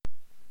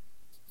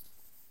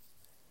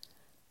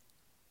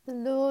The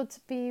Lord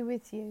be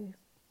with you.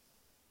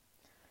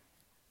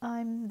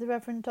 I'm the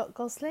Reverend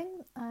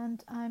Gosling,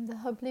 and I'm the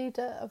hub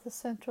leader of the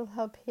Central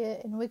Hub here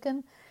in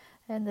Wigan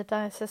in the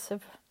Diocese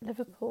of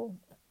Liverpool.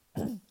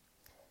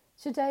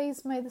 Today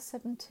is May the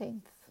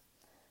 17th,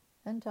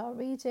 and our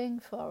reading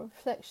for our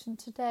reflection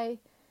today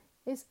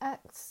is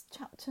Acts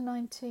chapter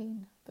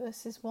 19,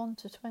 verses 1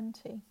 to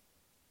 20.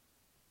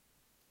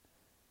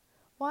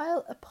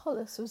 While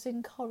Apollos was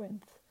in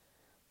Corinth,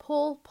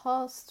 Paul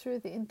passed through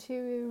the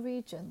interior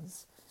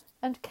regions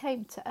and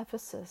came to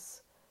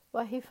Ephesus,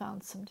 where he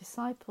found some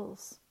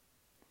disciples.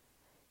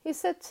 He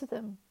said to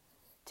them,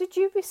 "Did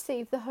you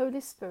receive the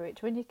Holy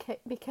Spirit when you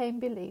became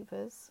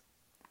believers?"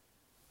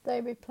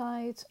 They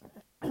replied,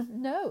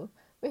 "No,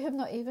 we have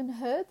not even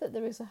heard that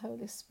there is a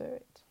Holy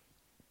Spirit."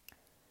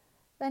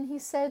 Then he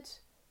said,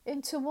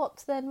 "Into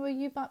what then were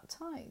you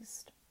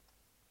baptized?"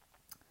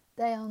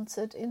 They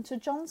answered, "Into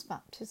John's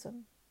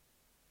baptism."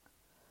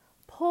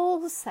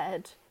 Paul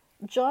said,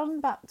 "John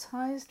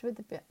baptized with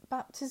the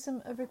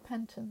baptism of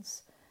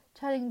repentance,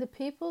 telling the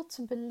people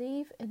to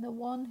believe in the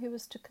one who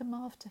was to come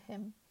after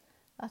him,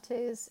 that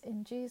is,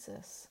 in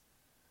Jesus."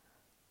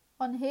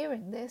 On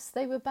hearing this,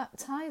 they were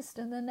baptized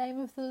in the name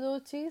of the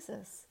Lord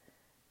Jesus.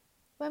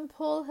 When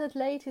Paul had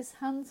laid his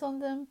hands on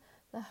them,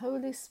 the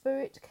Holy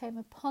Spirit came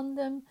upon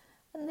them,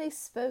 and they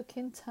spoke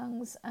in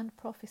tongues and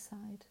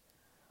prophesied.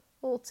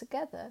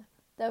 Altogether,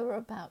 there were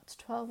about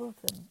 12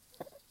 of them.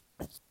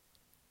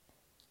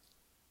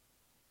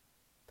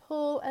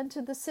 Paul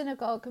entered the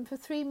synagogue and for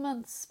 3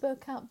 months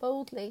spoke out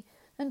boldly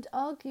and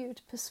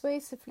argued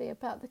persuasively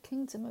about the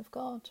kingdom of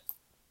God.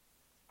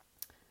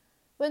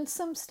 When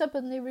some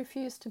stubbornly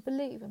refused to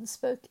believe and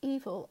spoke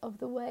evil of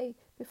the way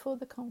before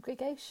the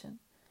congregation,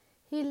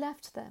 he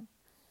left them,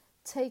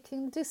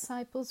 taking the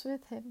disciples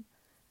with him,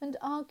 and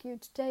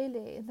argued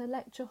daily in the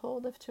lecture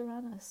hall of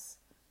Tyrannus.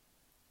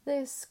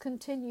 This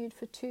continued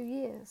for 2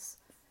 years,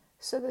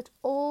 so that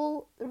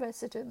all the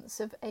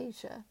residents of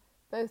Asia,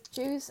 both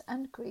Jews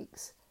and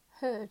Greeks,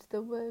 heard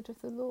the word of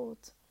the Lord.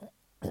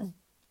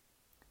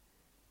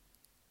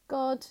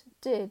 God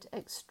did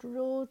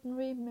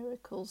extraordinary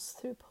miracles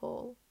through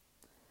Paul,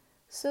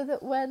 so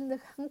that when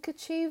the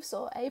handkerchiefs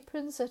or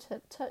aprons that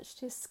had touched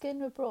his skin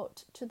were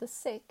brought to the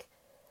sick,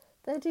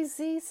 their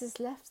diseases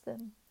left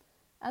them,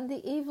 and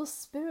the evil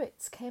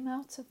spirits came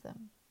out of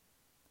them.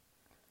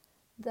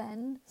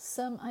 Then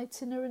some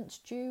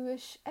itinerant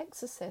Jewish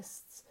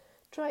exorcists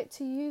tried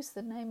to use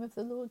the name of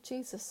the Lord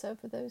Jesus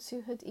over those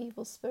who had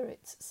evil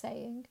spirits,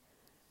 saying,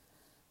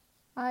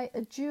 "I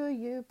adjure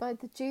you by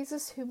the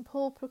Jesus whom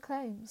Paul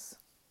proclaims."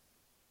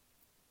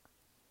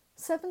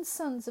 7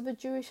 sons of a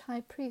Jewish high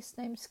priest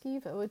named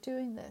Sceva were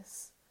doing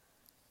this,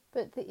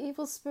 but the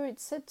evil spirit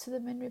said to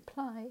them in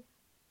reply,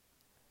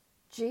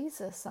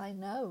 "Jesus I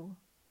know,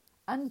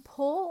 and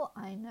Paul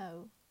I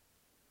know,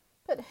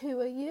 but who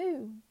are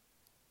you?"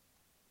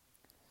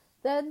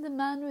 Then the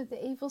man with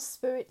the evil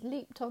spirit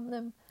leaped on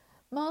them,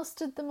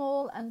 mastered them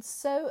all, and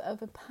so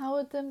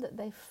overpowered them that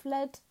they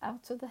fled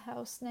out of the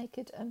house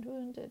naked and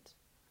wounded.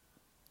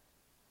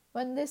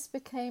 When this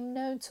became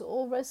known to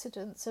all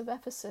residents of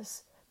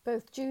Ephesus,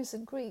 both Jews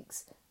and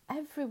Greeks,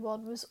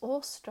 everyone was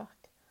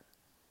awestruck,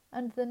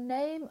 and the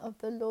name of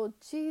the Lord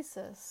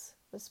Jesus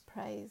was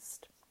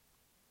praised.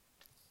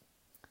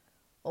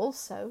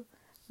 Also,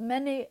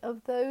 many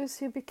of those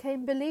who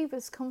became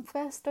believers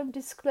confessed and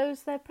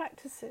disclosed their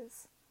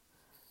practices.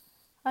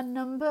 A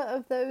number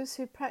of those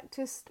who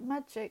practiced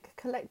magic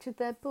collected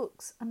their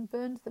books and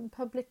burned them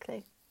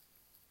publicly.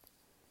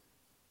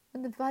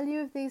 When the value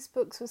of these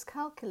books was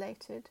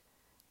calculated,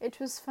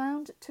 it was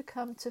found to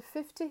come to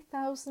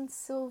 50,000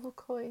 silver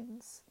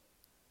coins.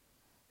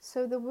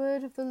 So the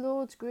word of the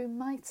Lord grew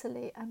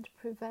mightily and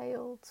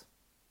prevailed.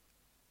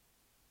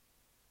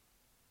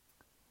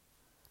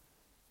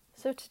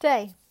 So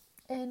today,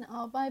 in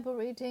our Bible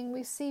reading,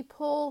 we see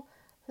Paul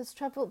has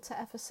travelled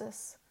to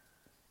Ephesus,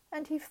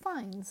 and he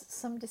finds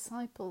some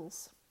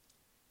disciples.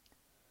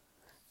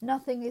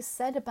 Nothing is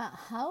said about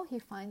how he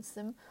finds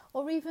them,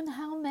 or even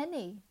how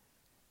many,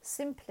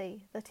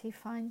 simply that he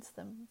finds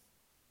them.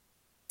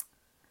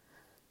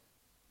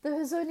 There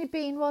has only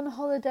been one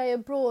holiday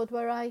abroad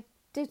where I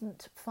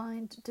didn't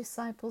find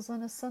disciples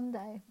on a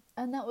Sunday,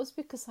 and that was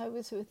because I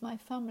was with my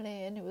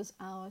family and it was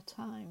our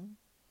time.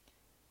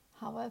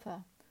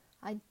 However,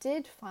 I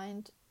did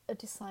find a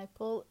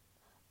disciple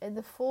in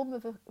the form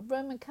of a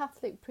Roman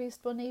Catholic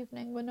priest one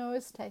evening when I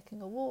was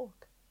taking a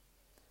walk.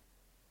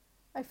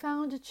 I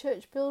found a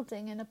church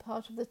building in a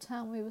part of the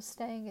town we were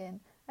staying in,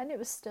 and it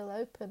was still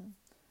open.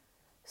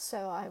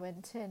 So I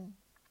went in.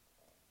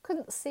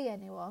 Couldn't see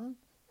anyone,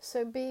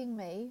 so being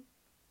me,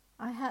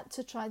 I had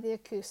to try the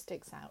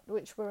acoustics out,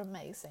 which were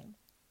amazing.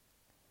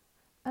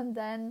 And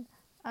then,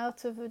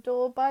 out of a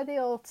door by the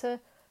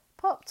altar,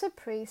 popped a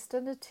priest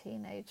and a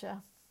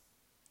teenager.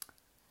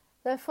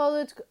 There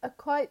followed a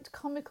quite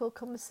comical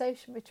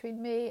conversation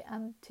between me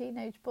and the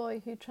teenage boy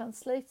who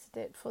translated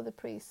it for the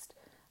priest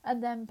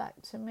and then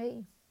back to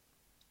me.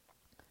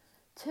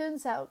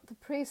 Turns out the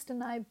priest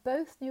and I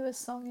both knew a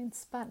song in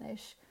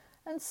Spanish,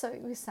 and so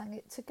we sang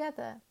it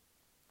together.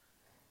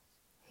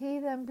 He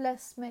then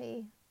blessed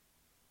me,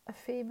 a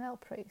female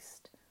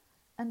priest,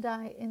 and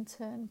I in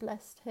turn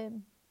blessed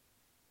him.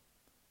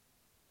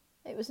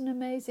 It was an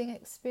amazing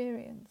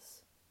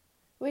experience.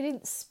 We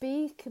didn't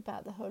speak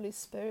about the Holy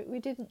Spirit. We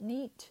didn't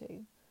need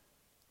to,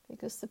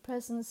 because the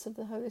presence of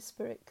the Holy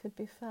Spirit could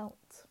be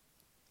felt.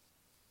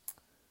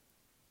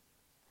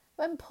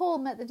 When Paul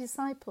met the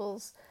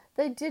disciples,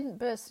 they didn't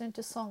burst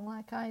into song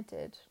like I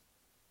did,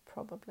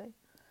 probably.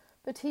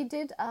 But he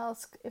did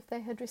ask if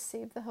they had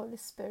received the Holy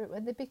Spirit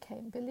when they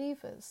became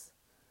believers.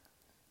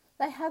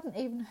 They hadn't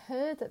even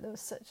heard that there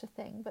was such a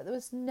thing, but there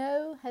was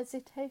no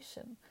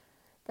hesitation.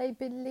 They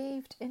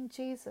believed in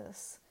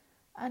Jesus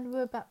and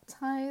were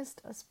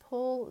baptized as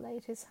Paul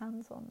laid his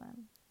hands on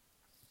them.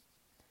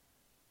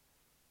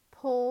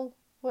 Paul,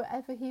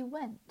 wherever he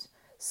went,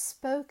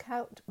 spoke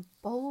out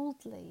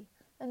boldly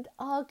and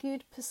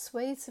argued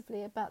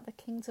persuasively about the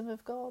kingdom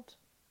of God.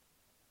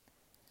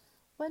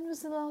 When was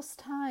the last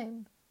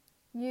time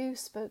you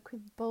spoke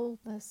with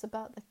boldness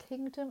about the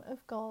kingdom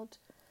of God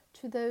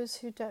to those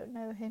who don't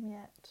know him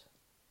yet?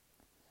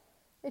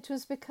 It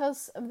was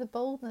because of the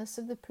boldness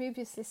of the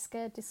previously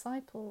scared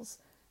disciples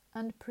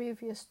and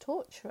previous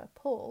torturer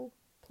Paul,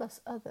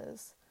 plus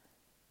others,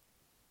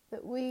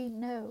 that we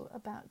know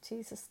about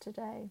Jesus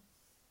today.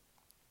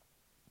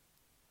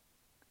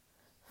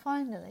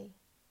 Finally,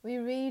 we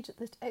read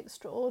that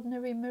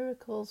extraordinary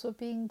miracles were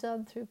being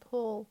done through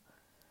Paul,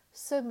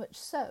 so much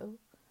so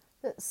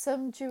that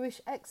some Jewish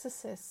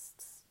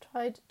exorcists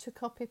tried to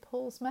copy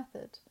Paul's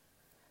method,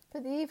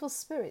 but the evil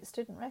spirits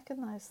didn't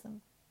recognise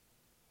them,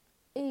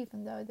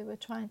 even though they were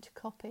trying to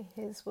copy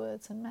his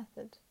words and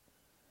method.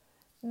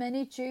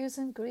 Many Jews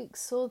and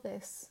Greeks saw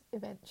this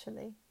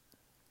eventually,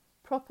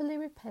 properly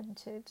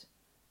repented,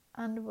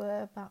 and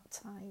were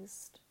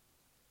baptized.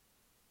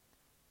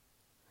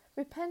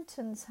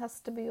 Repentance has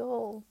to be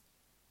all,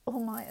 or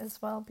might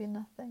as well be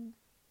nothing.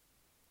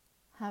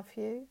 Have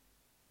you?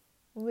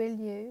 Will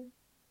you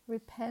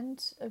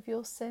repent of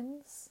your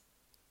sins?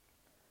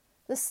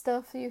 The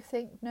stuff you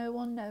think no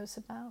one knows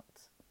about?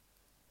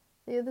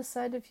 The other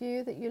side of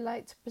you that you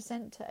like to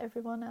present to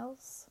everyone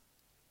else?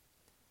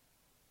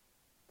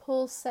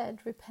 Paul said,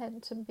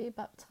 repent and be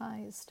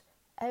baptized,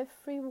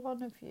 every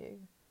one of you,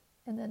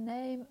 in the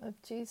name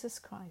of Jesus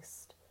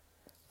Christ,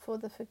 for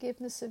the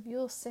forgiveness of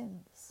your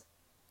sins,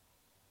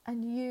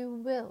 and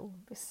you will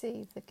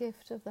receive the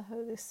gift of the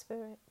Holy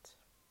Spirit.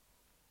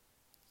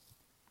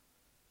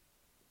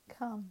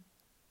 Come,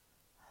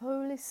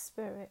 Holy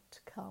Spirit,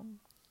 come.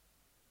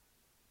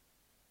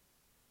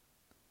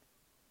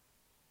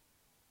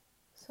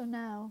 So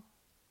now,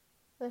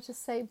 let us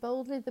say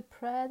boldly the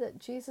prayer that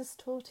Jesus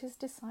taught his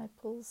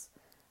disciples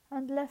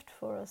and left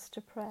for us to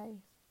pray.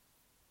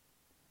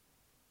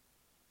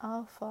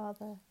 Our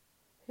Father,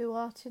 who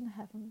art in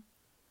heaven,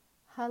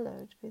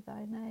 hallowed be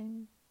thy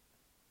name.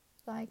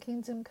 Thy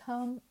kingdom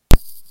come,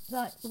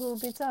 thy will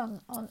be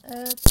done on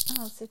earth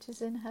as it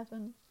is in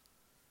heaven.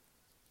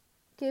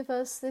 Give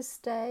us this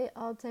day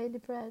our daily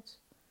bread,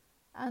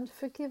 and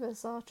forgive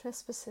us our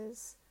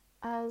trespasses,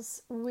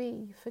 as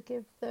we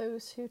forgive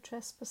those who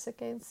trespass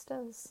against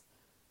us.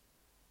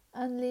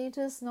 And lead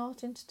us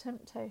not into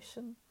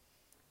temptation,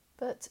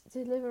 but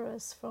deliver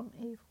us from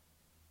evil.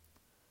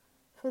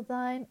 For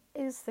thine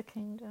is the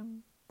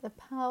kingdom, the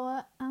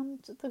power and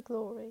the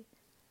glory,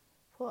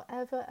 for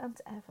ever and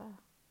ever.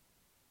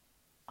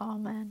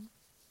 Amen.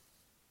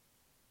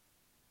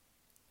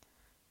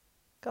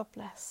 God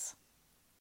bless.